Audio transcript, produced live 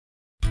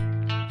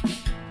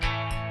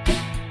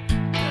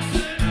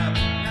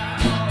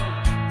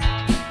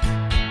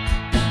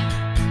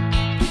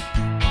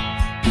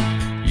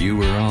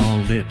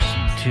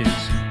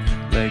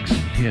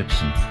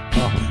hips and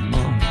oh,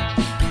 Mom.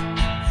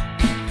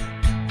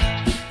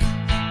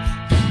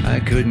 I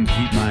couldn't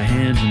keep my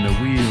hands in the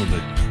wheel,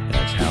 but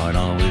that's how it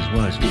always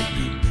was with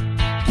you.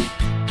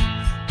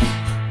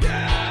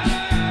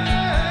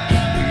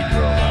 We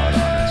drove out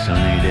on a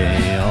sunny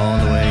day all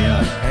the way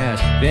up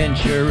past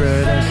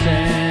Ventura to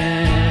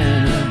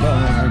Santa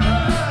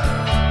Barbara.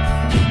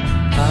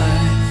 I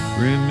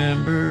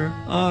remember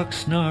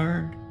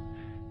Oxnard,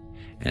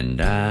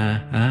 and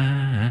I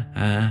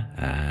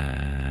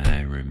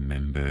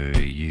remember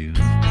you.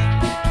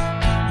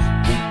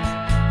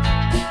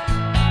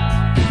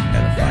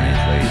 At a funny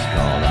place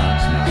called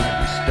Oxnard,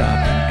 we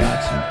stopped and got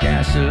some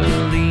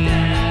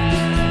gasoline.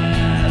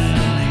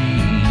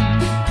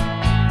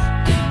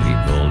 We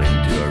pulled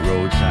into a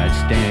roadside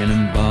stand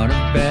and bought a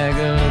bag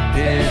of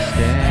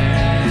pistachios.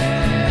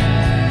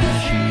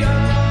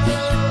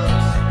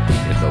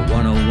 If the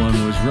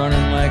 101 was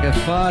running like a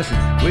faucet,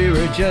 we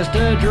were just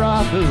a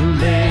drop of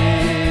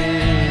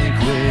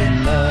liquid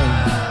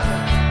love.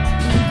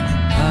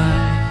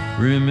 I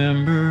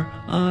remember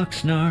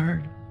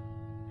Oxnard,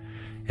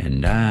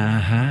 and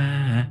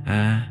I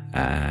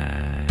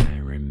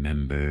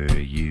remember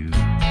you.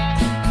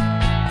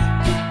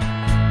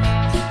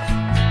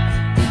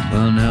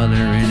 Well, now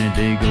there ain't a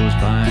day goes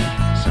by,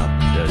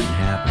 something doesn't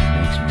happen,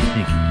 makes me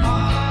think of you.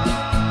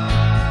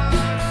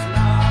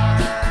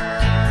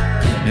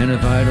 And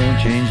if I don't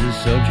change the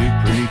subject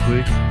pretty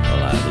quick,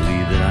 well, I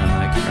believe that I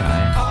might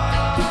cry.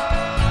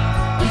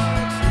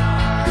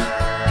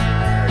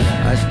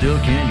 I still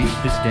can't eat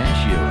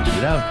pistachios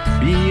without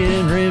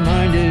being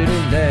reminded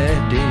of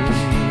that day.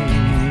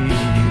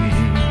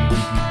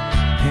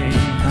 Hey,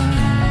 I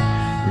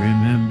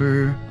remember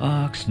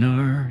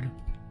Oxnard.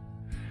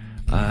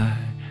 I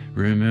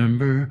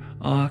remember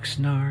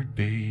Oxnard,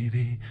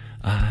 baby.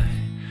 I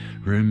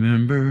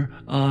remember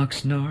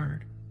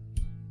Oxnard.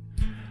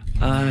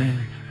 I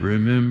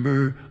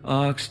remember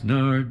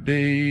Oxnard,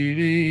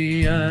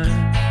 baby. I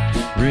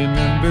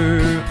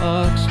remember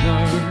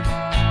Oxnard.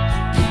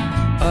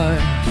 I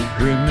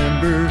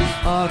remember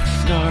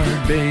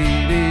Oxnard,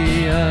 baby.